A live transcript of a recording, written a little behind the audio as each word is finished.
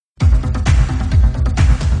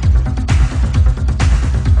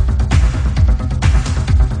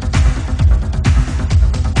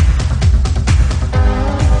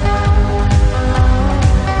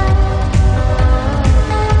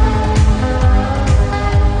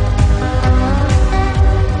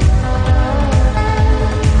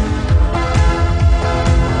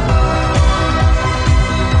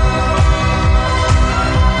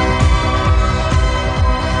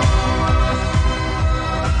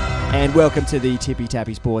And welcome to the Tippy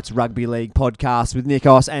Tappy Sports Rugby League podcast with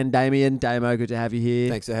Nikos and Damien. Damo, good to have you here.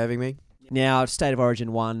 Thanks for having me. Now, State of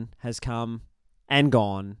Origin 1 has come and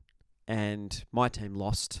gone, and my team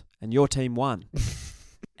lost, and your team won.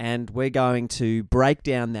 And we're going to break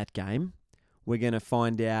down that game. We're going to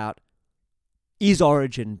find out, is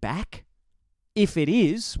Origin back? If it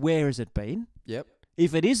is, where has it been? Yep.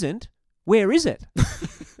 If it isn't, where is it?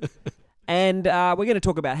 And we're going to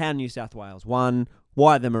talk about how New South Wales won,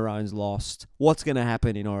 why the Maroons lost, what's going to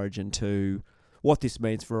happen in Origin 2, what this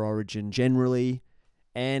means for Origin generally,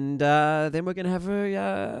 and then we're going to have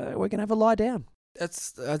a lie down. That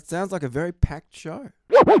sounds like a very packed show.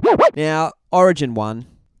 Now, Origin 1,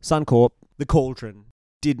 Suncorp, the Cauldron,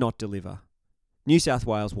 did not deliver. New South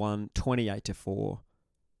Wales won 28-4.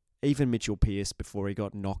 Even Mitchell Pearce, before he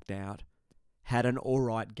got knocked out, had an all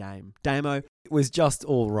right game. Damo, It was just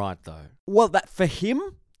all right, though. well, that for him,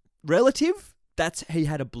 relative, he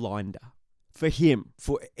had a blinder. For him.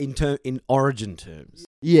 In Origin terms.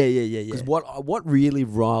 Yeah. Because what really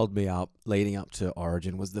riled me up leading up to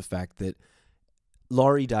Origin was the fact that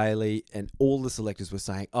Laurie Daly and all the selectors were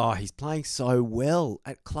saying, oh, he's playing so well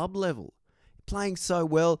at club level. Playing so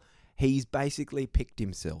well, he's basically picked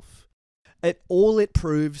himself. All it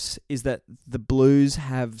proves is that the Blues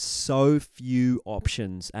have so few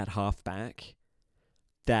options at halfback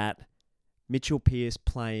that Mitchell Pearce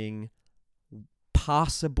playing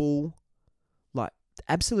passable, like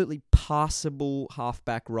absolutely passable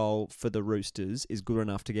halfback role for the Roosters is good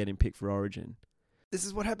enough to get him picked for Origin. This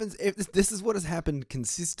is what happens. This is what has happened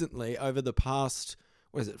consistently over the past,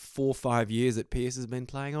 4 or 5 years that Pearce has been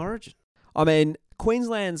playing Origin. I mean,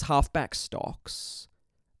 Queensland's halfback stocks,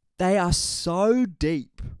 they are so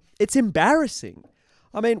deep. It's embarrassing.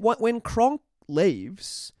 I mean, when Cronk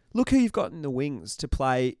leaves, look who you've got in the wings to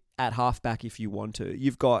play at halfback if you want to.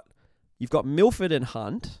 You've got Milford and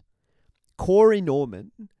Hunt, Corey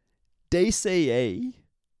Norman, DCE.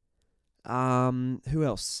 Who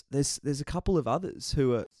else? There's a couple of others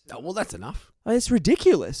who are. Oh, well, that's enough. Oh, it's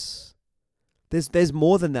ridiculous. There's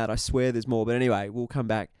more than that. I swear, there's more. But anyway, we'll come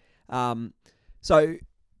back. So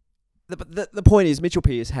the point is, Mitchell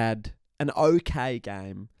Pearce had an okay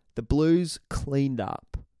game. The Blues cleaned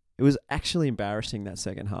up. It was actually embarrassing, that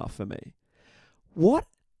second half for me. What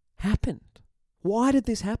happened? Why did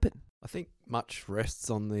this happen? I think much rests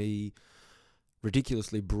on the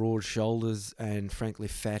ridiculously broad shoulders and frankly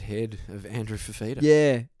fat head of Andrew Fifita.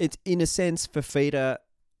 Yeah, it's in a sense, Fifita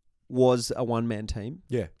was a one-man team.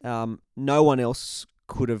 Yeah. No one else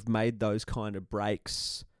could have made those kind of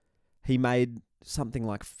breaks. He made something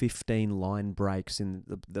like 15 line breaks in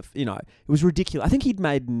the it was ridiculous. I think he'd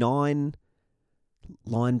made 9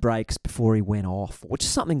 line breaks before he went off, or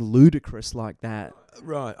just something ludicrous like that.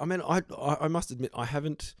 Right. I mean, I must admit,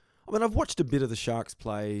 I've watched a bit of the Sharks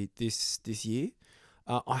play this year.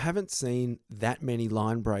 I haven't seen that many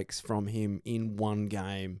line breaks from him in one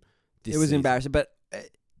game this It was season. embarrassing, but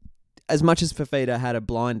as much as Fifita had a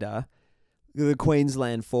blinder, the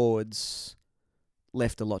Queensland forwards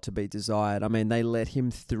left a lot to be desired. I mean, they let him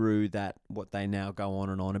through that, what they now go on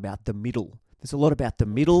and on about the middle. There's a lot about the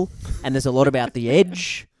middle, and there's a lot about the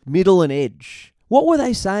edge, middle and edge. What were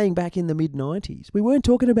they saying back in the mid-90s? We weren't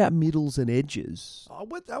talking about middles and edges. I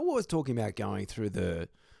was talking about going through the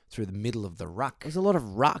middle of the ruck. There's a lot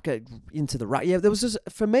of ruck into the ruck. Yeah, there was just,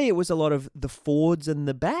 for me, it was a lot of the forwards and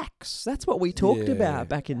the backs. That's what we talked about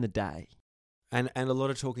back in the day. And a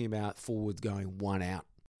lot of talking about forwards going one out.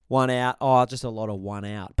 One out. Oh, just a lot of one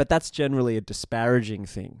out. But that's generally a disparaging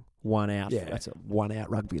thing. One out. Yeah. That's a one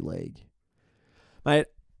out rugby league. Mate,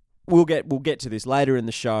 we'll get to this later in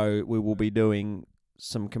the show. We will be doing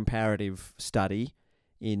some comparative study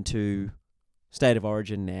into State of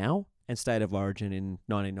Origin now and State of Origin in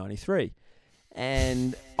 1993.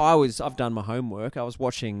 And I've done my homework. I was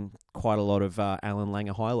watching quite a lot of Alan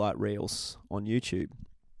Langer highlight reels on YouTube.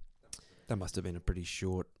 That must have been a pretty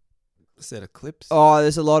short set of clips. Oh,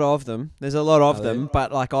 there's a lot of them. Are them, there?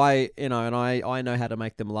 but like I know how to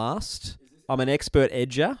make them last. I'm an expert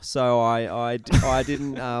edger, so I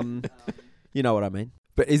didn't you know what I mean.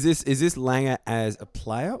 But is this Langer as a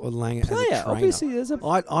player or Langer as a trainer? Obviously there's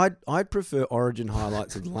a I'd prefer Origin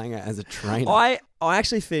highlights of Langer as a trainer. I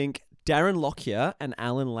actually think Darren Lockyer and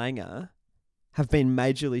Alan Langer have been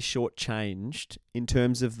majorly shortchanged in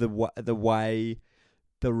terms of the way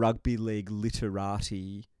the rugby league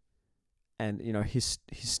literati and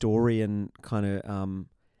historian kind of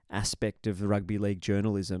aspect of the rugby league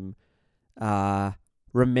journalism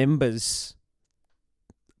remembers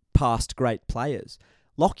past great players.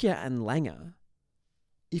 Lockyer and Langer,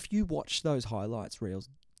 if you watch those highlights reels,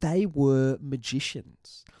 they were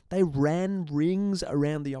magicians. They ran rings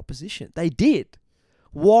around the opposition. They did.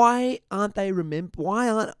 Why aren't they Why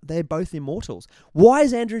aren't they both immortals? Why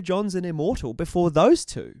is Andrew Johns an immortal before those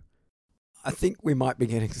two? I think we might be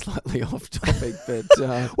getting slightly off topic, but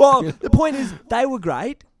Well, the point is they were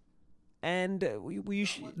great, and we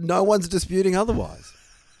no one's disputing otherwise.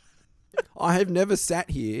 I have never sat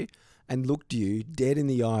here and looked you dead in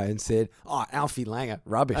the eye and said, "Oh, Alfie Langer,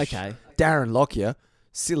 rubbish." Okay. Darren Lockyer,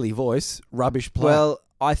 silly voice, rubbish player. Well,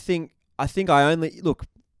 I think I only look.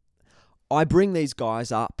 I bring these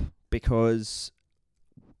guys up because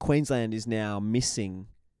Queensland is now missing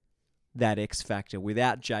that X factor.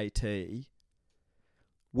 Without JT,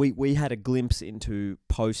 we had a glimpse into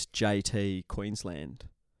post JT Queensland,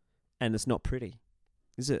 and it's not pretty,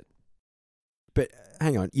 is it? But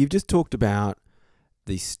hang on, you've just talked about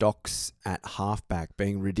the stocks at halfback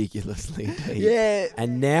being ridiculously deep. Yeah.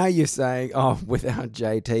 And now you're saying, oh, without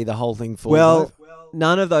JT, the whole thing falls Well, over.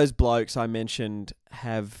 none of those blokes I mentioned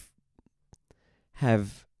have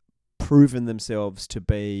proven themselves to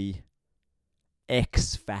be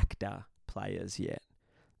X factor players yet.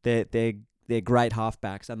 They're great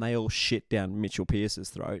halfbacks, and they all shit down Mitchell Pearce's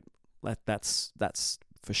throat. That's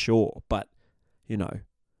for sure. But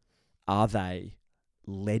are they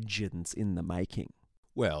legends in the making?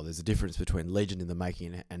 Well, there's a difference between legend in the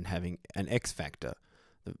making and having an X factor.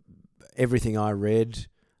 Everything I read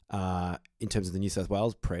in terms of the New South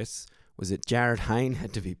Wales press was that Jared Hayne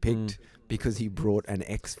had to be picked because he brought an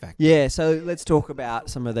X factor. Yeah, so let's talk about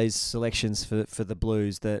some of these selections for the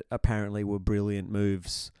Blues that apparently were brilliant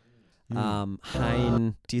moves.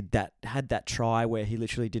 Hayne had that try where he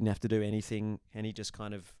literally didn't have to do anything, and he just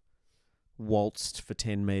kind of waltzed for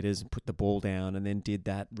 10 metres and put the ball down, and then did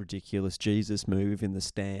that ridiculous Jesus move in the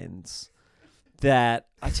stands. That,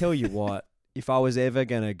 I tell you what, if I was ever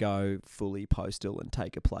going to go fully postal and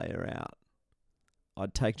take a player out,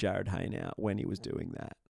 I'd take Jared Hayne out when he was doing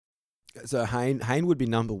that. So Hayne would be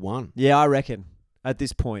number one. Yeah, I reckon. At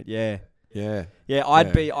this point, yeah. Yeah. Yeah,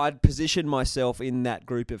 I'd position myself in that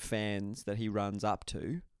group of fans that he runs up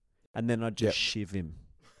to, and then I'd just shiv him.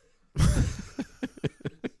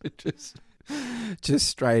 just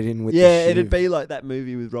straight in with the Yeah, shiv. it'd be like that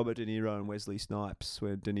movie with Robert De Niro and Wesley Snipes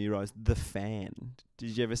where De Niro's the fan.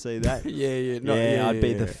 Did you ever see that? I'd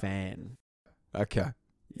be the fan. Okay.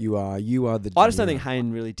 You are the I just don't De Niro. think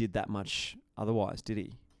Hayne really did that much otherwise, did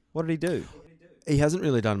he? What did he do? He hasn't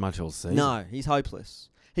really done much all season. No, he's hopeless.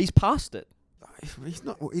 He's past it. He's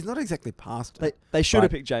not exactly past it. They should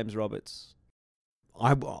have But- picked James Roberts.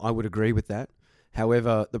 I would agree with that.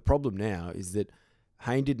 However, the problem now is that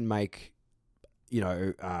Hayne didn't make,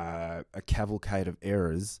 a cavalcade of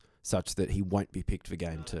errors such that he won't be picked for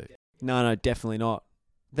game 2. No, definitely not.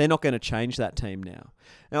 They're not going to change that team now.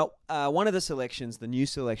 Now, one of the selections, the new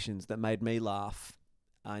selections that made me laugh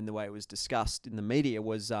in the way it was discussed in the media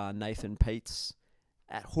was Nathan Peets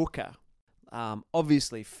at hooker.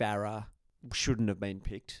 Obviously, Farah shouldn't have been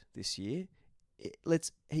picked this year.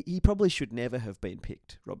 He probably should never have been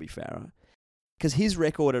picked, Robbie Farah, because his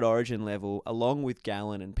record at Origin level, along with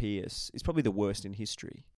Gallen and Pearce, is probably the worst in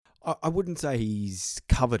history. I wouldn't say he's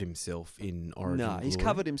covered himself in Origin No, he's glory.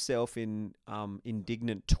 covered himself in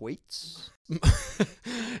indignant tweets.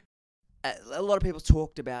 A lot of people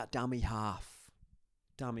talked about dummy half,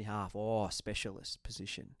 specialist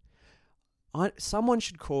position. Someone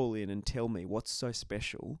should call in and tell me what's so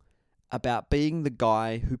special about being the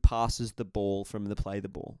guy who passes the ball from the play the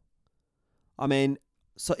ball. I mean,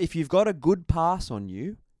 so if you've got a good pass on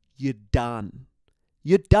you, you're done.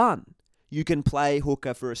 You're done. You can play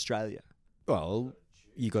hooker for Australia. Well,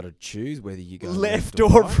 you got to choose whether you go Left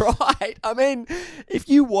or right. I mean, if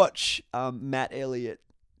you watch Matt Elliott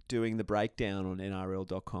doing the breakdown on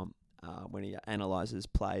NRL.com when he analyses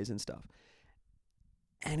plays and stuff,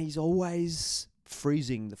 and he's always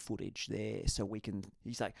freezing the footage there so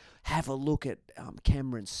he's like, have a look at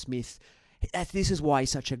Cameron Smith. This is why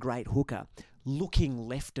he's such a great hooker. Looking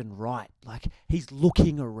left and right. Like, he's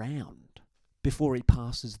looking around before he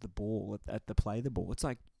passes the ball at the play the ball. It's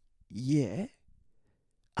like, yeah.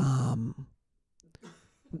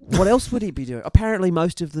 What else would he be doing? Apparently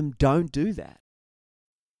most of them don't do that.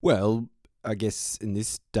 Well, I guess in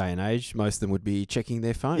this day and age, most of them would be checking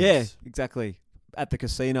their phones. Yeah, exactly. At the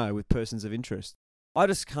casino with persons of interest. I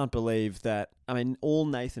just can't believe that. I mean, all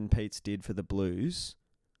Nathan Peets did for the Blues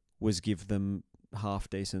was give them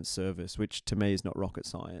half-decent service, which to me is not rocket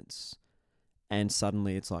science. And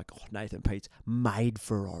suddenly it's like, oh, Nathan Peets made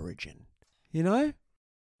for Origin. You know?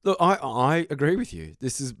 Look, I agree with you.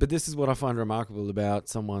 This is what I find remarkable about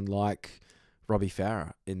someone like Robbie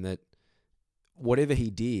Farah, in that whatever he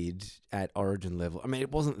did at Origin level, I mean,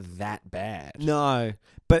 it wasn't that bad. No,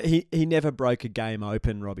 but he never broke a game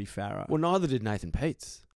open, Robbie Farah. Well, neither did Nathan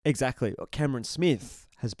Peets. Exactly. Cameron Smith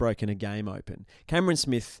has broken a game open. Cameron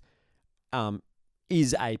Smith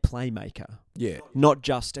is a playmaker, Yeah. not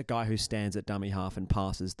just a guy who stands at dummy half and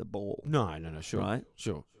passes the ball. No, sure. Right?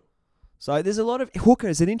 Sure. So there's a lot of... Hooker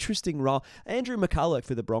is an interesting role. Andrew McCulloch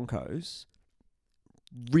for the Broncos,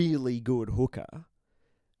 really good hooker.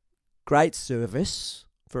 Great service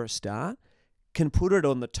for a start. Can put it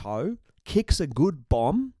on the toe. Kicks a good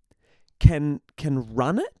bomb. Can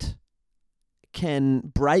run it.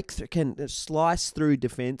 Can break through, can slice through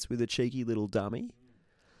defence with a cheeky little dummy.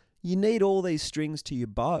 You need all these strings to your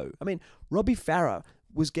bow. I mean, Robbie Farah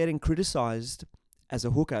was getting criticised as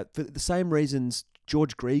a hooker for the same reasons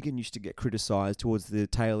George Gregan used to get criticised towards the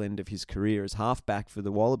tail end of his career as halfback for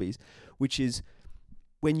the Wallabies, which is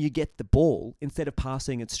when you get the ball, instead of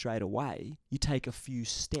passing it straight away, you take a few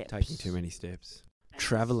steps. Taking too many steps.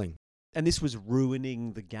 Travelling. And this was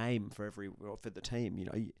ruining the game for the team. You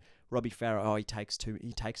know, Robbie Farah,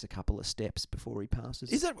 he takes a couple of steps before he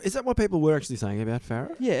passes. Is that what people were actually saying about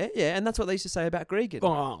Farah? Yeah, and that's what they used to say about Gregan.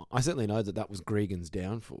 Oh, I certainly know that was Gregan's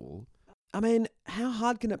downfall. I mean, how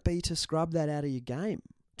hard can it be to scrub that out of your game?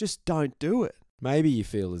 Just don't do it. Maybe you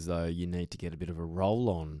feel as though you need to get a bit of a roll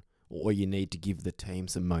on, or you need to give the team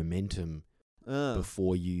some momentum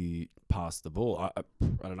before you pass the ball. I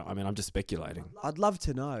don't know. I mean, I'm just speculating. I'd love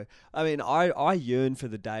to know. I mean, I yearn for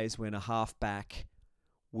the days when a halfback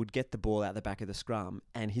would get the ball out the back of the scrum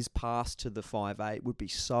and his pass to the 5'8" would be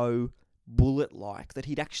so bullet-like that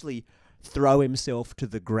he'd actually throw himself to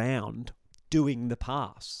the ground doing the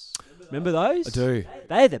pass. Remember those? I do.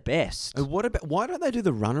 They're the best. And why don't they do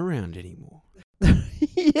the runaround anymore?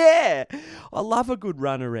 Yeah. I love a good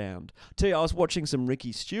runaround. Tell you, I was watching some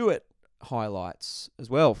Ricky Stewart highlights as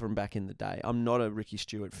well from back in the day. I'm not a Ricky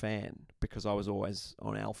Stewart fan because I was always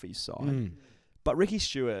on Alfie's side. But Ricky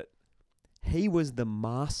Stewart, he was the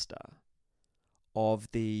master of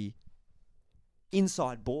the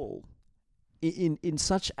inside ball in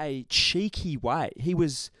such a cheeky way. He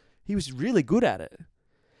was really good at it.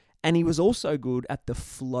 And he was also good at the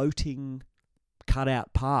floating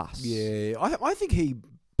cutout pass. Yeah, I think he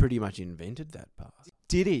pretty much invented that pass.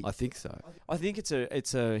 Did he? I think so. I think it's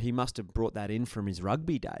a he must have brought that in from his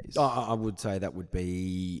rugby days. I would say that would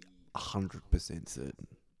be 100% certain.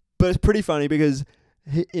 But it's pretty funny because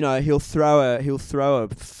he'll throw a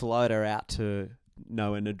floater out to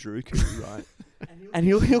Noah Nadruku, right? And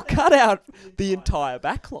he'll cut out the entire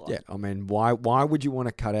back line. Yeah, I mean, why would you want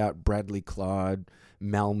to cut out Bradley Clyde,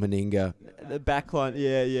 Mal Meninga? The back line,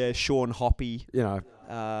 yeah, Sean Hoppy,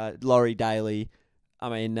 Laurie Daly. I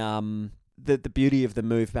mean, the beauty of the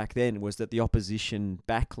move back then was that the opposition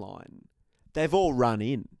back line, they've all run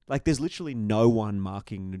in. Like, there's literally no one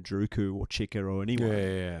marking Nadruku or Chika or anyone.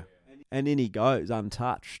 Yeah. And in he goes,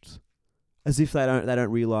 untouched. As if they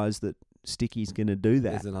don't realise that Sticky's going to do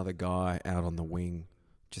that. There's another guy out on the wing,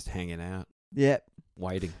 just hanging out. Yeah.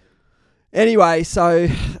 Waiting. Anyway, so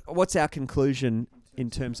what's our conclusion in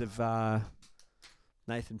terms of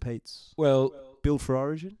Nathan Peets? Well, Build for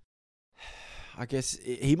Origin? I guess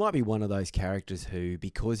he might be one of those characters who,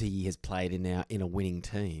 because he has played in a winning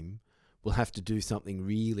team, will have to do something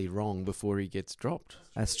really wrong before he gets dropped.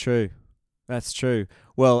 That's true.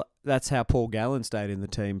 Well, that's how Paul Gallen stayed in the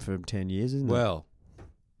team for 10 years, isn't it? Well,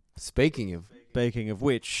 speaking of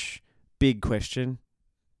which, big question.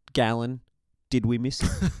 Gallen, did we miss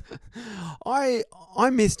him? I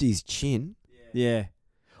missed his chin. Yeah.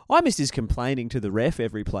 I missed his complaining to the ref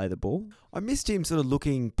every play the ball. I missed him sort of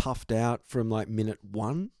looking puffed out from like minute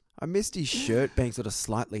 1. I missed his shirt being sort of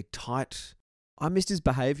slightly tight. I missed his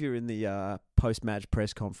behaviour in the post-match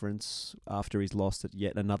press conference after he's lost at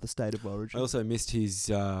yet another State of Origin. I also missed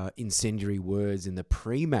his incendiary words in the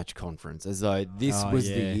pre-match conference, as though this was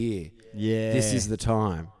the year. Yeah. This is the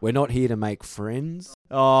time. We're not here to make friends.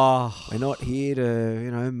 Oh. We're not here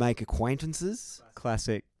to, make acquaintances.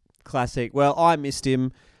 Classic. Well, I missed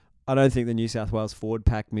him. I don't think the New South Wales forward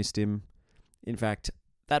pack missed him. In fact,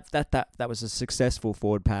 that was a successful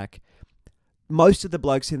forward pack. Most of the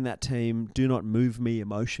blokes in that team do not move me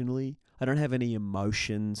emotionally. I don't have any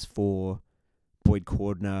emotions for Boyd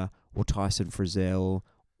Cordner or Tyson Frizzell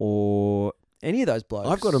or any of those blokes.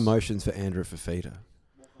 I've got emotions for Andrew Fafita.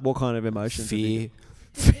 What kind of emotions? Fear.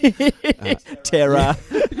 Terror.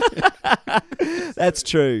 That's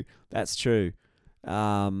true.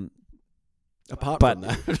 Apart from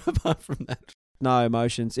that. No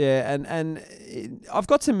emotions. Yeah, and I've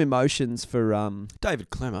got some emotions for David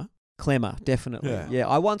Clemmer. Clemmer, definitely. Yeah,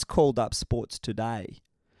 I once called up Sports Today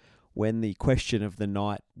when the question of the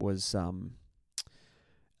night was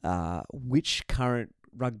which current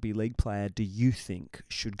rugby league player do you think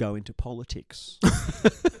should go into politics?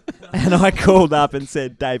 And I called up and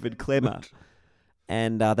said David Clemmer,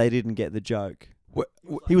 and they didn't get the joke.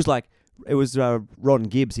 He was like, it was Ron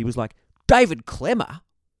Gibbs. He was like, David Clemmer?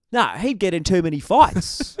 No, he'd get in too many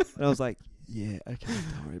fights. And I was like, yeah, okay,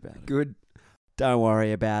 don't worry about it. Good. Don't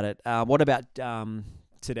worry about it. What about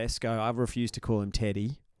Tedesco? I refuse to call him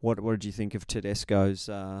Teddy. What did you think of Tedesco's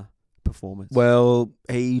performance? Well,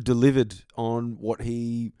 he delivered on what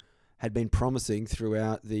he had been promising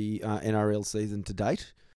throughout the NRL season to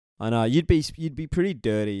date. I know you'd be pretty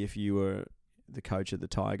dirty if you were the coach of the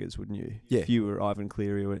Tigers, wouldn't you? Yeah. If you were Ivan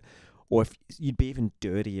Cleary, or if you'd be even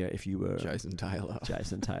dirtier if you were Jason Taylor.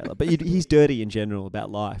 But he's dirty in general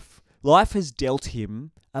about life. Life has dealt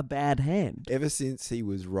him a bad hand. Ever since he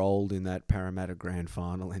was rolled in that Parramatta Grand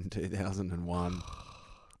Final in 2001,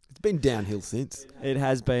 it's been downhill since. It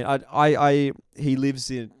has been. He lives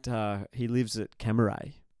at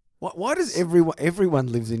Camaray. Why does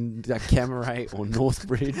everyone lives in Camaray or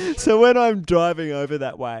Northbridge? So when I'm driving over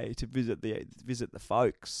that way to visit the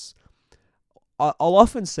folks, I'll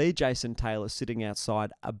often see Jason Taylor sitting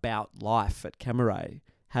outside About Life at Camaray,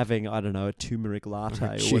 having, I don't know, a turmeric latte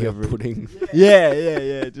or Chia whatever. pudding.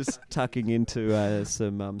 Yeah. Just tucking into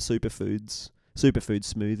some superfood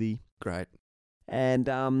smoothie. Great.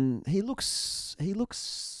 And he looks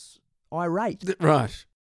irate. Right.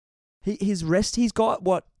 He's got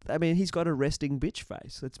a resting bitch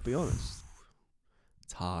face, let's be honest.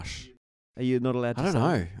 It's harsh. Are you not allowed to I don't say?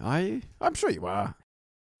 know. Are you? I'm sure you are.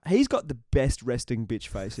 He's got the best resting bitch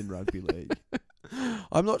face in rugby league.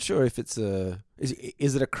 I'm not sure if it's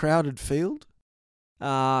is it a crowded field?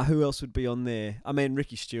 Who else would be on there? I mean,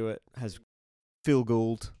 Ricky Stewart has Phil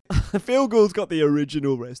Gould. Phil Gould's got the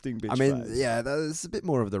original resting bitch face. Yeah, that's a bit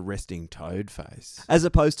more of the resting toad face. As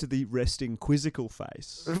opposed to the resting quizzical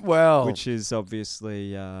face. Well, Which is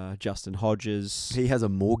obviously Justin Hodges. he has a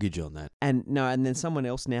mortgage on that. And then someone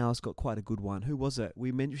else now has got quite a good one. Who was it?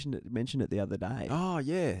 We mentioned it the other day. Oh,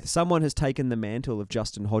 yeah. Someone has taken the mantle of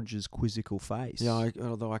Justin Hodges' quizzical face. Yeah,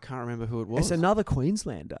 although I can't remember who it was. It's another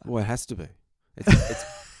Queenslander. Well, it has to be.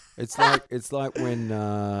 It's like when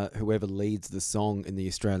whoever leads the song in the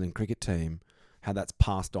Australian cricket team, how that's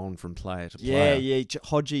passed on from player to player. Yeah.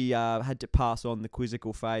 Hodgie had to pass on the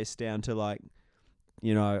quizzical face down to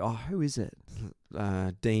who is it?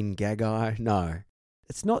 Dean Gagai? No.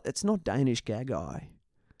 It's not Danish Gagai.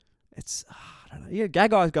 It's I don't know. Yeah,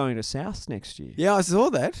 Gagai's going to South next year. Yeah, I saw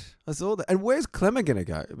that. And where's Clemmer going to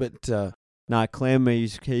go? But no, Clem,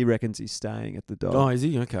 he reckons he's staying at the Dog. oh, is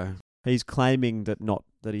he? Okay. He's claiming that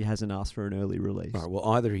he hasn't asked for an early release. All right, well,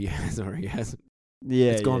 either he has or he hasn't.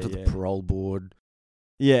 Yeah, It's gone to the parole board.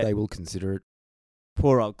 Yeah, They will consider it.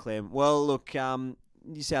 poor old Clem. Well, look,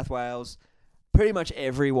 New South Wales, pretty much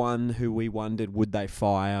everyone who we wondered would they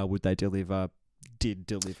fire, would they deliver, did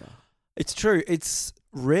deliver. It's true. It's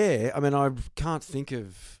rare. I mean, I can't think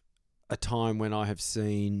of a time when I have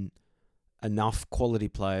seen enough quality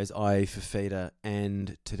players, i.e. Fafita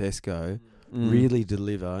and Tedesco, really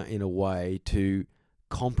deliver in a way to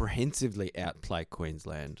comprehensively outplay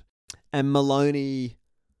Queensland. And Maloney,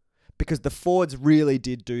 because the forwards really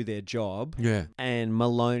did do their job, Yeah. and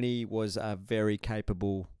Maloney was a very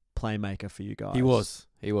capable playmaker for you guys. He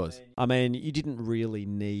was. I mean, you didn't really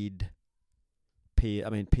need Pierce. I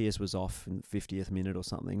mean, Pierce was off in the 50th minute or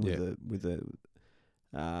something with the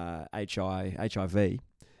HIV,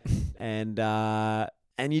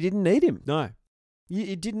 and you didn't need him. No.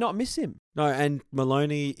 You did not miss him. No, and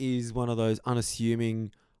Maloney is one of those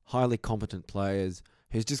unassuming, highly competent players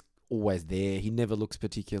who's just always there. He never looks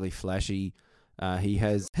particularly flashy.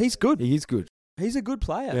 He's good. He is good. He's a good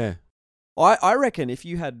player. Yeah. I reckon if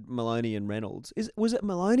you had Maloney and Reynolds, was it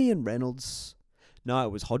Maloney and Reynolds? No,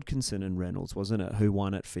 it was Hodkinson and Reynolds, wasn't it? Who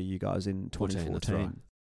won it for you guys in 2014? That's right.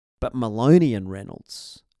 But Maloney and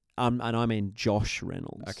Reynolds, and I mean Josh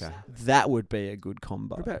Reynolds. Okay. That would be a good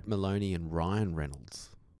combo. What about Maloney and Ryan Reynolds?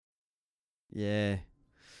 Yeah.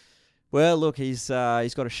 Well, look, he's got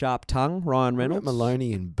a sharp tongue, Ryan What Reynolds. about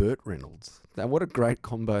Maloney and Burt Reynolds? Now, what a great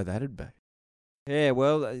combo that'd be. Yeah,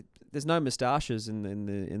 well, there's no moustaches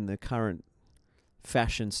in the current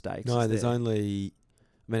fashion stakes. No, is there's there? only.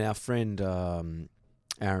 I mean, our friend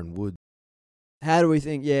Aaron Wood. How do we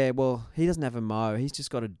think? Yeah, well, he doesn't have a mo. He's just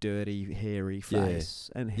got a dirty, hairy face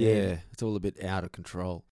and hair. Yeah, it's all a bit out of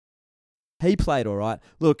control. He played all right.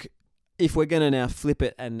 Look, if we're going to now flip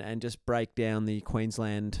it and just break down the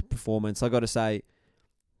Queensland performance, I got to say,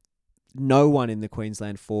 no one in the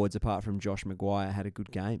Queensland forwards apart from Josh Maguire had a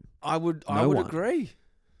good game. I would No one. agree.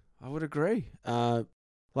 I would agree.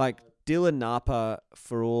 Dylan Napa,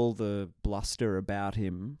 for all the bluster about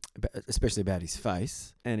him especially about his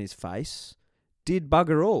face. and his face, did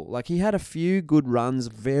bugger all. Like, he had a few good runs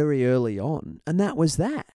very early on, and that was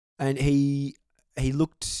that. And he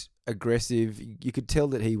looked aggressive. You could tell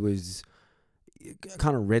that he was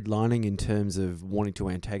kind of redlining in terms of wanting to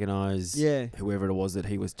antagonise Yeah. whoever it was that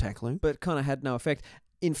he was tackling. But kind of had no effect.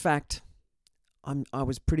 In fact, I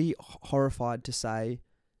was pretty horrified to say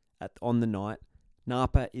on the night,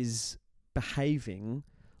 Napa is behaving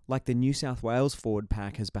like the New South Wales forward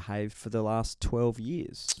pack has behaved for the last 12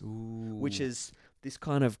 years, which is this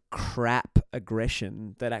kind of crap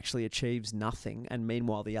aggression that actually achieves nothing, and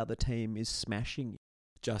meanwhile the other team is smashing you.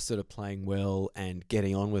 just sort of playing well and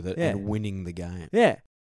getting on with it Yeah. and winning the game. Yeah.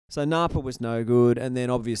 So Napa was no good, and then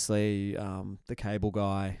obviously the cable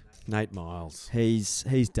guy, Nate Miles. he's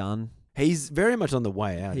done. He's very much on the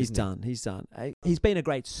way out. He's isn't done. He's done. He's been a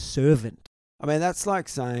great servant. I mean, that's like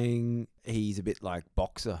saying he's a bit like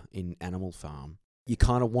Boxer in Animal Farm. You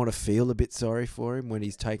kind of want to feel a bit sorry for him when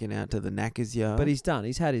he's taken out to the knackers yard. But he's done.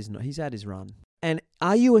 He's had his run. And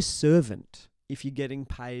are you a servant if you're getting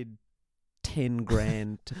paid 10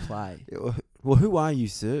 grand to play? Well, who are you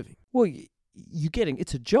serving? Well,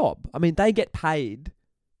 it's a job. I mean, they get paid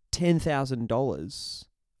 $10,000.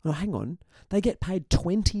 No, hang on. They get paid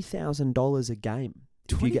 $20,000 a game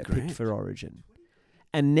if you 20 get grand? picked for Origin.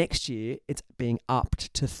 And next year, it's being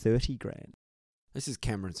upped to 30 grand. This is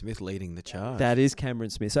Cameron Smith leading the charge. That is Cameron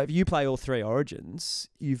Smith. So if you play all 3 Origins,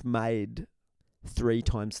 you've made 3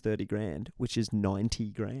 times 30 grand, which is 90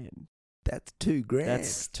 grand. That's 2 grand.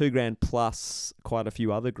 That's 2 grand plus quite a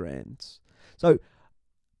few other grands. So,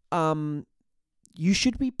 you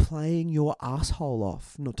should be playing your asshole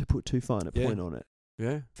off, not to put too fine a Yeah. point on it,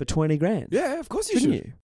 yeah. for 20 grand. Yeah, of course you Shouldn't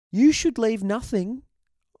should. you? You should leave nothing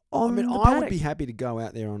on I mean, the I would paddock. be happy to go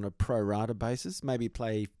out there on a pro rata basis, maybe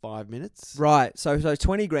play 5 minutes. Right. So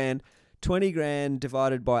 20 grand. 20 grand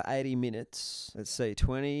divided by 80 minutes. Let's see,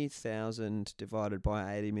 20,000 divided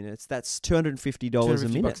by 80 minutes. That's $250 a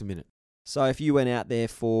minute. $250 a minute. So if you went out there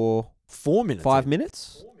for 4 minutes. 5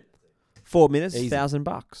 minutes, 4 minutes, Easy.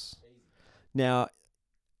 $1,000. Now,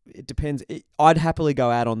 it depends. I'd happily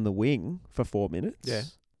go out on the wing for 4 minutes. Yeah.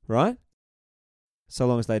 Right? So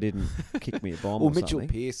long as they didn't kick me a bomb Well, or Mitchell something.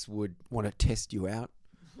 Pearce would want to test you out.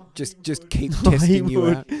 Just keep He testing you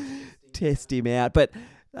would out. Test him out. But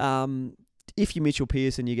if you're Mitchell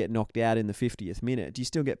Pearce and you get knocked out in the 50th minute, do you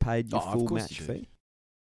still get paid your Oh, of full course match you do. fee?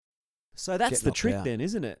 So that's Get the knocked trick out. then,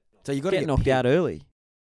 isn't it? So you got to Get knocked out early.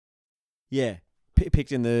 Yeah.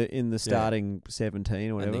 Picked in the starting 17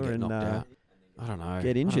 or and whatever. then get knocked out. I don't know.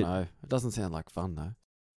 get injured. I don't know. It doesn't sound like fun though.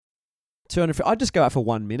 200. I'd just go out for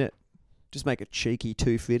 1 minute. Just make a cheeky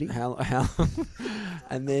 250. How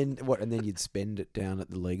and then what? And then you'd spend it down at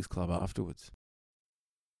the leagues club afterwards.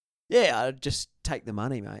 Yeah, I'd just take the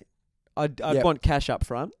money, mate. I'd Yep. want cash up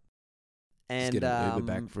front. And Just get an Uber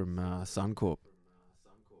back from Suncorp.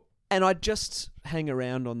 And I'd just hang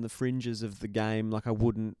around on the fringes of the game, like I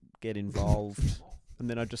wouldn't get involved, and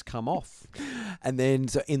then I'd just come off. And then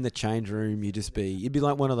so in the change room, you'd be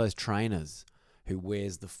like one of those trainers who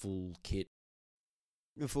wears the full kit.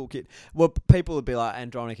 The full kit. Well, people would be like,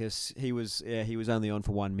 Andronicus, he was only on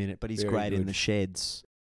for 1 minute, but he's Very great in good. the sheds.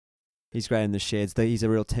 He's great in the sheds. He's a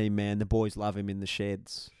real team man. The boys love him in the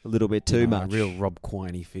sheds. A little bit too You know, much. a real Rob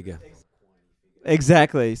Quiney figure.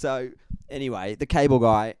 Exactly. So, anyway, the cable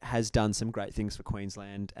guy has done some great things for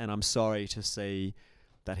Queensland, and I'm sorry to see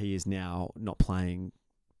that he is now not playing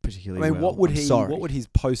particularly I mean, well. what would I'm he? sorry. What would his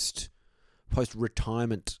post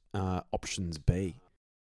retirement options be?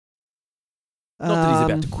 Not that he's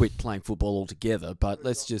about to quit playing football altogether, but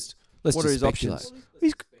let's just What are his speculate. options?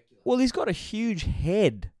 He's got a huge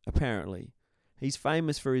head, apparently. He's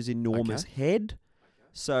famous for his enormous head,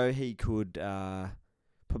 so he could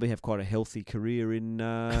probably have quite a healthy career in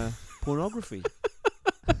pornography.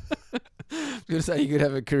 I was going to say you could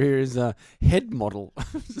have a career as a head model.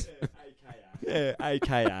 Yeah,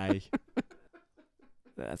 AKA.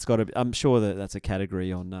 That's got to. I'm sure that's a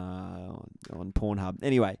category on Pornhub.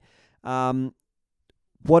 Anyway,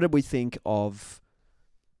 what did we think of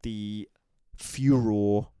the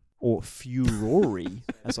furor or furory,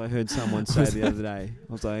 as I heard someone say the other day?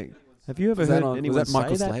 I was like, have you ever heard anyone was that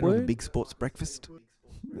Michael say that Slater on the word? Big Sports Breakfast?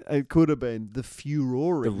 It could have been the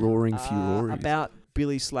furory. The roaring furory. About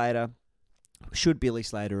Billy Slater. Should Billy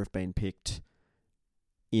Slater have been picked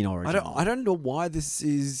in Origin? I don't know why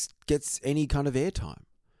this gets any kind of airtime.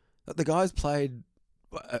 The guy's played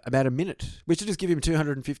about a minute. We should just give him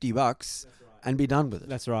 $250 and be done with it.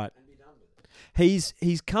 That's right. He's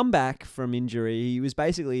come back from injury. He was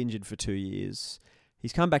basically injured for 2 years.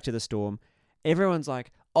 He's come back to the Storm. Everyone's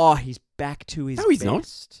like, oh, he's back to his No, he's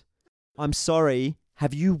best. not. I'm sorry.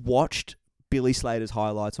 Have you watched Billy Slater's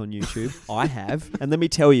highlights on YouTube? I have. And let me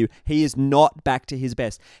tell you, he is not back to his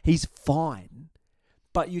best. He's fine.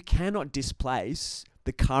 But you cannot displace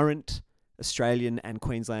the current Australian and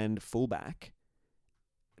Queensland fullback,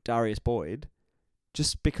 Darius Boyd,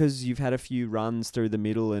 just because you've had a few runs through the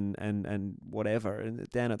middle and whatever, and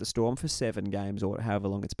down at the Storm for 7 games or however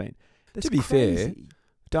long it's been. That's To be fair, crazy.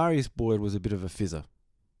 Darius Boyd was a bit of a fizzer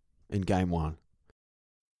in game 1.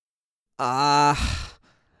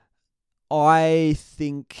 I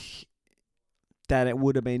think that it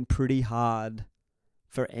would have been pretty hard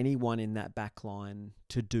for anyone in that back line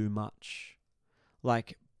to do much.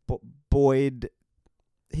 Like, Boyd,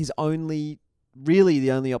 the only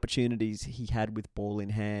opportunities he had with ball in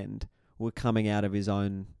hand were coming out of his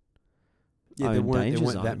own Yeah, own there danger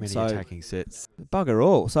weren't zone. that many So, attacking sets. bugger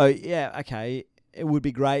all. So, yeah, okay, it would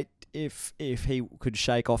be great if he could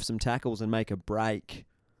shake off some tackles and make a break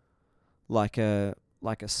like a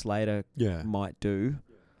Slater Yeah. might do.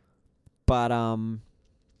 But, I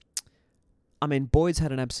mean, Boyd's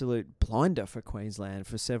had an absolute blinder for Queensland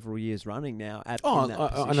for several years running now. In that I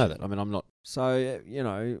position. know that. I mean, I'm not... So,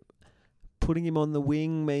 putting him on the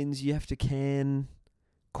wing means you have to can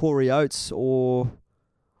Corey Oates or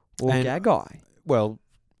And- Gagai. Well,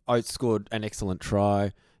 Oates scored an excellent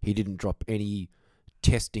try. He didn't drop any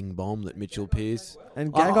testing bomb that Mitchell Pearce...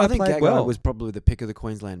 And I Gagai think played Gagai well. was probably the pick of the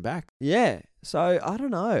Queensland back. Yeah. So, I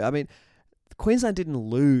don't know. I mean, Queensland didn't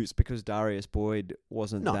lose because Darius Boyd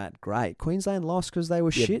wasn't No. that great. Queensland lost because they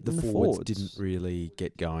were Yeah, shit the in the forwards forwards. didn't really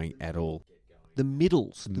get going at all. The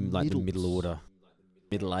middles. The The middle order.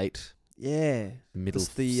 Middle 8. Yeah. Middle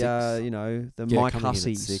It's the, 6. the Yeah, Mike coming in at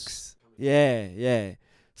Hussies. 6. Yeah.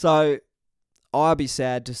 So I'd be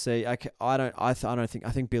sad to see. Okay, I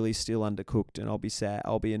think Billy's still undercooked, and I'll be sad.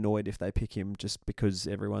 I'll be annoyed if they pick him just because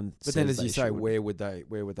everyone. But then, says as you they say, should. where would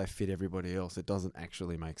they fit everybody else? It doesn't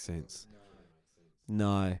actually make sense.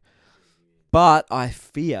 No, but I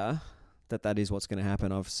fear that is what's going to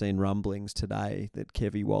happen. I've seen rumblings today that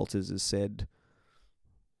Kevy Walters has said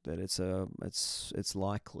that it's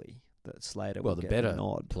likely that Slater Well, will the get better the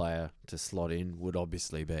nod. player to slot in would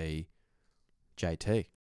obviously be JT.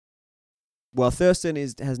 Well, Thurston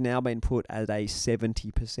has now been put at a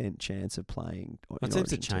 70% chance of playing. It seems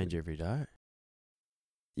to change every day.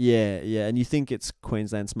 Yeah, and you think it's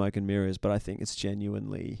Queensland smoke and mirrors, but I think it's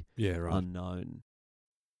genuinely Yeah, right. unknown.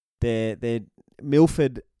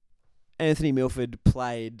 Anthony Milford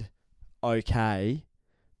played okay,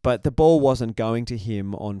 but the ball wasn't going to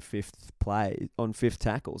him on fifth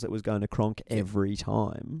tackles. It was going to Cronk every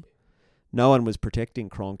time. No one was protecting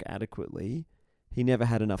Cronk adequately. He never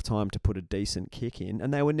had enough time to put a decent kick in,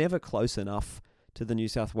 and they were never close enough to the New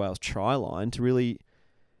South Wales try line to really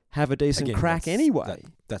have a decent Again, crack anyway.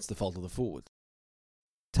 That's the fault of the forwards.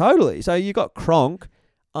 Totally. So you got Cronk,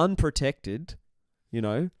 unprotected,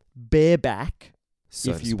 bareback,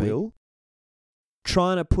 So if to you speak. will,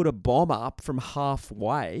 trying to put a bomb up from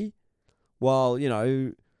halfway while,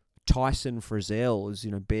 Tyson Frizzell is,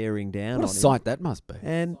 bearing down What a on him. sight that must be.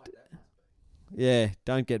 And, yeah,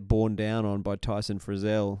 don't get borne down on by Tyson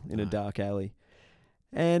Frizzell in a No. dark alley.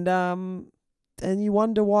 And you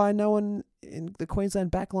wonder why no one in the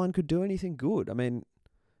Queensland backline could do anything good. I mean,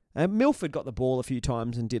 Milford got the ball a few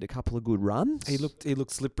times and did a couple of good runs. He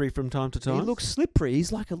looked slippery from time to time. He looks slippery.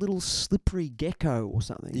 He's like a little slippery gecko or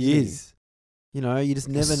something. He isn't is. You just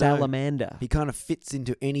A never know. salamander. He kind of fits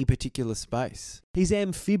into any particular space. He's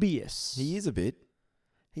amphibious. He is a bit.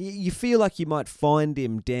 You feel like you might find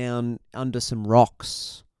him down under some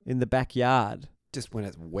rocks in the backyard. Just when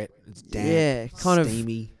it's wet, it's damp, Yeah,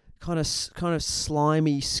 steamy. kind of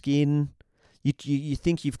slimy skin. You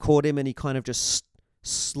think you've caught him, and he kind of just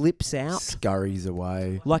slips out Scurries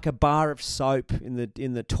away. like a bar of soap in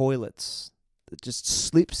the toilets. It just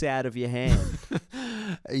slips out of your hand.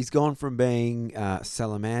 He's gone from being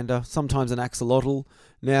salamander, sometimes an axolotl,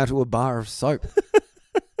 now to a bar of soap.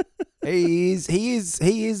 He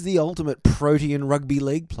is the ultimate protean rugby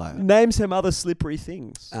league player. Name some other slippery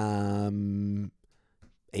things.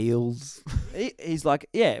 Eels. He's like,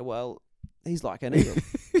 he's like an eel.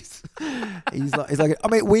 he's like. I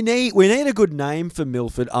mean, we need a good name for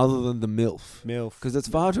Milford other than the MILF, MILF. because it's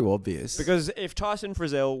far too obvious. Because if Tyson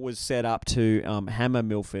Frizzell was set up to hammer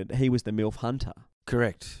Milford, he was the MILF hunter.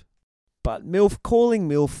 Correct. But calling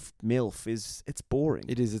MILF it's boring.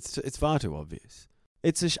 It is. It's far too obvious.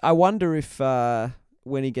 I wonder if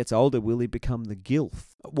when he gets older, will he become the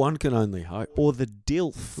GILF One can only hope. or the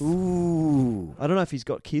DILF? Ooh, I don't know if he's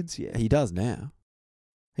got kids yet. he does now.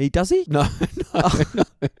 Does he? No.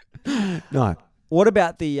 No. What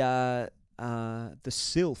about the the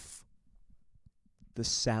Sylph, the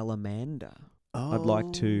salamander. I'd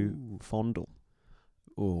like to fondle.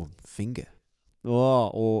 Or finger. Oh,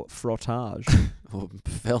 or frottage. Or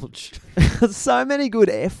felch. So many good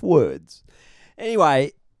F words.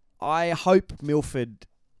 Anyway, I hope Milford.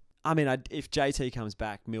 I mean, if JT comes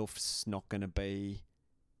back, Milf's not going to be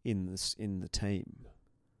in the team.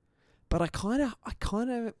 But I kind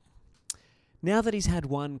of, now that he's had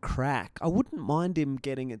one crack, I wouldn't mind him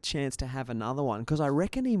getting a chance to have another one, because I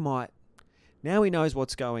reckon he might. Now he knows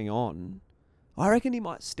what's going on. I reckon he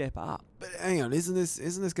might step up. But hang on, isn't this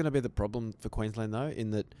going to be the problem for Queensland though?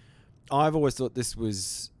 In that, I've always thought this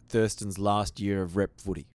was Thurston's last year of rep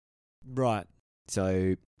footy. Right.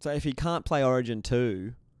 So if he can't play Origin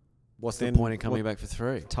 2, what's the point in coming back for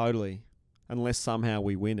 3? Totally. Unless somehow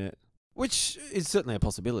we win it. Which is certainly a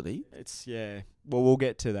possibility. It's, yeah. Well, we'll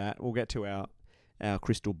get to that. We'll get to our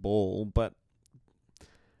crystal ball. But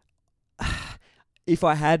if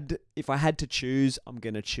I had to choose, I'm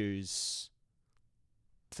going to choose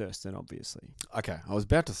Thurston, obviously. Okay, I was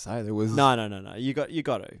about to say there was... No. You got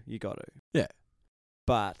to. Yeah.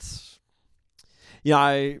 But, you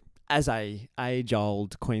know, as a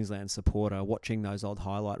age-old Queensland supporter, watching those old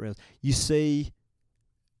highlight reels, you see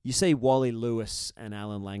Wally Lewis and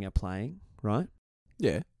Alan Langer playing, right?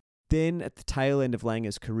 Yeah. Then at the tail end of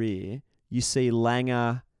Langer's career, you see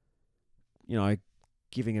Langer, you know,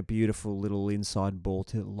 giving a beautiful little inside ball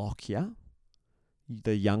to Lockyer,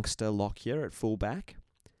 the youngster Lockyer at fullback.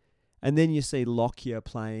 And then you see Lockyer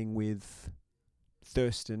playing with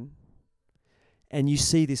Thurston, and you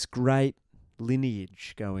see this great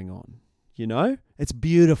lineage going on. You know? It's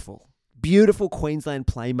beautiful. Beautiful Queensland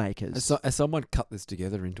playmakers. Has someone cut this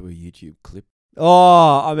together into a YouTube clip?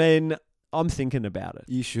 Oh, I mean, I'm thinking about it.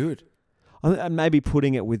 You should. I'm maybe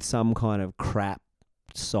putting it with some kind of crap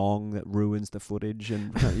song that ruins the footage,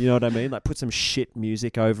 and you know what I mean? Like, put some shit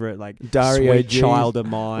music over it, like Dario Sweet G. Child of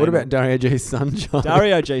Mine. What about Dario G. Sunshine?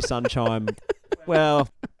 Dario G. Sunshine? Well,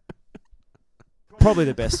 probably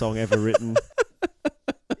the best song ever written.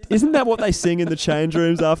 Isn't that what they sing in the change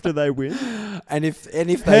rooms after they win? And if they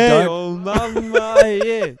Hey, don't, oh mama,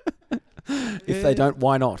 yeah. if they don't,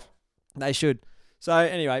 why not? They should. So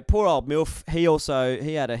anyway, poor old Milf.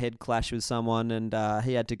 He had a head clash with someone, and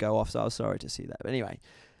he had to go off. So I was sorry to see that. But anyway,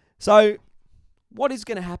 so what is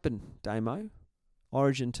going to happen, Damo?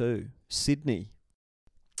 Origin 2, Sydney.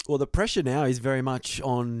 Well, the pressure now is very much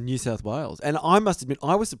on New South Wales, and I must admit,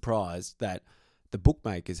 I was surprised that the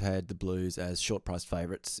bookmakers had the Blues as short-priced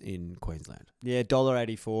favourites in Queensland. Yeah,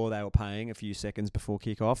 $1.84 they were paying a few seconds before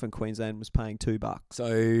kick-off, and Queensland was paying $2. So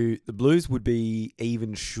the Blues would be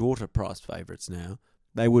even shorter priced favourites now.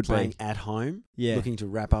 They would playing be at home, Yeah. looking to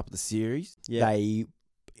wrap up the series. Yeah. They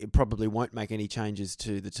probably won't make any changes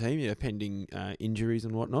to the team, pending injuries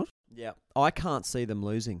and whatnot. Yeah. I can't see them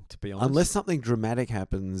losing, to be honest. Unless something dramatic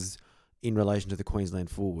happens in relation to the Queensland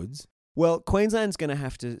forwards. Well, Queensland's going to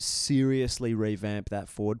have to seriously revamp that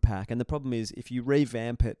forward pack. And the problem is, if you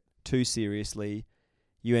revamp it too seriously,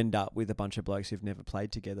 you end up with a bunch of blokes who've never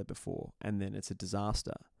played together before, and then it's a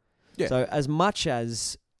disaster. Yeah. So as much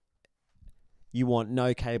as you want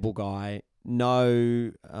no Cable Guy,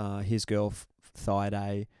 no his girl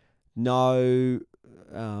Thaiday, no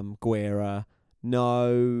Guerra,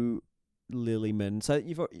 no Lillyman.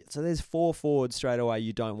 So there's 4 forwards straight away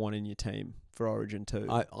you don't want in your team for Origin 2.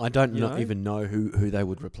 I don't even know who they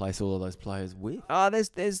would replace all of those players with.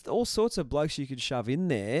 There's all sorts of blokes you could shove in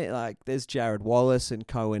there. Like, there's Jared Wallace and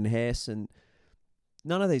Cohen Hess, and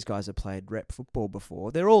none of these guys have played rep football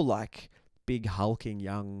before. They're all like big hulking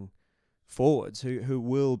young forwards who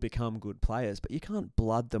will become good players, but you can't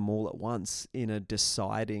blood them all at once in a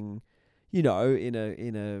deciding, in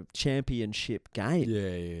a championship game.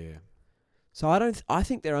 Yeah. So I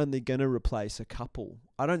think they're only going to replace a couple.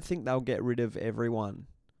 I don't think they'll get rid of everyone.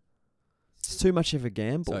 It's too much of a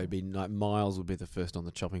gamble. So it'd be like Miles would be the first on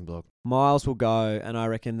the chopping block. Miles will go, and I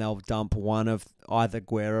reckon they'll dump one of either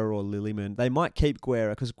Guerra or Lillyman. They might keep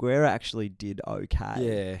Guerra, because Guerra actually did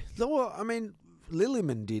okay. Yeah. Well, I mean,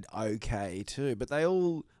 Lillyman did okay too, but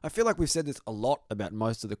I feel like we've said this a lot about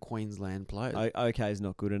most of the Queensland players. Okay is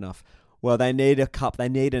not good enough. Well, they need They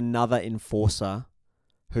need another enforcer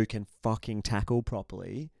who can fucking tackle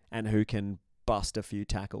properly and who can bust a few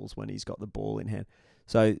tackles when he's got the ball in hand.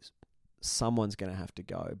 So someone's going to have to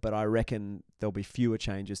go, but I reckon there'll be fewer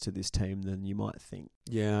changes to this team than you might think.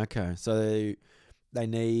 Yeah, okay. So they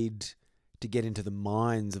need to get into the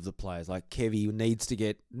minds of the players. Like Kevy needs to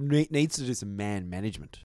do some man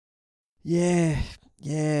management. Yeah.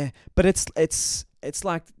 But it's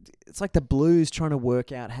like the Blues trying to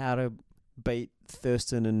work out how to beat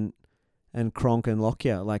Thurston and Cronk and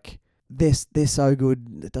Lockyer. Like, they're so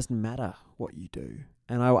good. It doesn't matter what you do,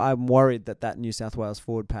 and I'm worried that New South Wales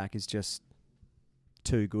forward pack is just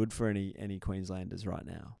too good for any Queenslanders right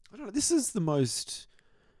now. I don't know. This is the most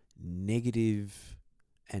negative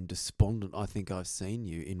and despondent I think I've seen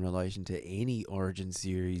you in relation to any Origin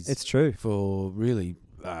series. It's true. For really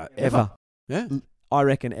Ever. Yeah. I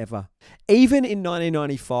reckon ever. Even in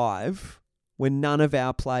 1995, when none of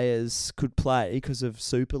our players could play because of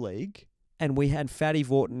Super League, and we had Fatty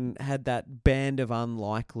Vaughton had that band of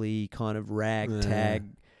unlikely kind of ragtag,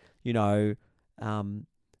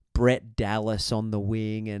 Brett Dallas on the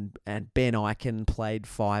wing, and Ben Eichen played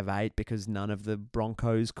 5'8" because none of the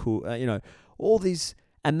Broncos could, all these,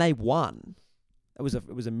 and they won. It was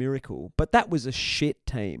a miracle, but that was a shit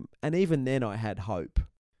team, and even then I had hope.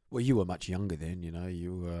 Well, you were much younger then, you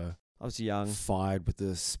I was young, fired with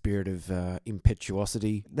the spirit of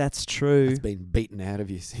impetuosity. That's true. It's been beaten out of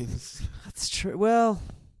you since. That's true. Well,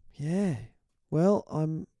 yeah. Well,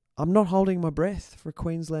 I'm not holding my breath for a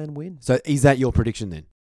Queensland win. So is that your prediction then?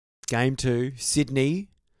 Game 2, Sydney,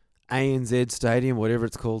 ANZ Stadium, whatever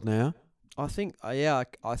it's called now. I think, I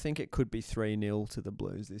think it could be 3-0 to the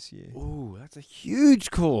Blues this year. Ooh, that's a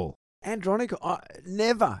huge call. Andronica,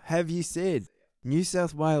 never have you said New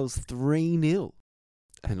South Wales 3-0.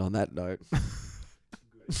 And on that note,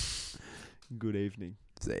 Good evening.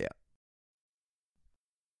 see ya.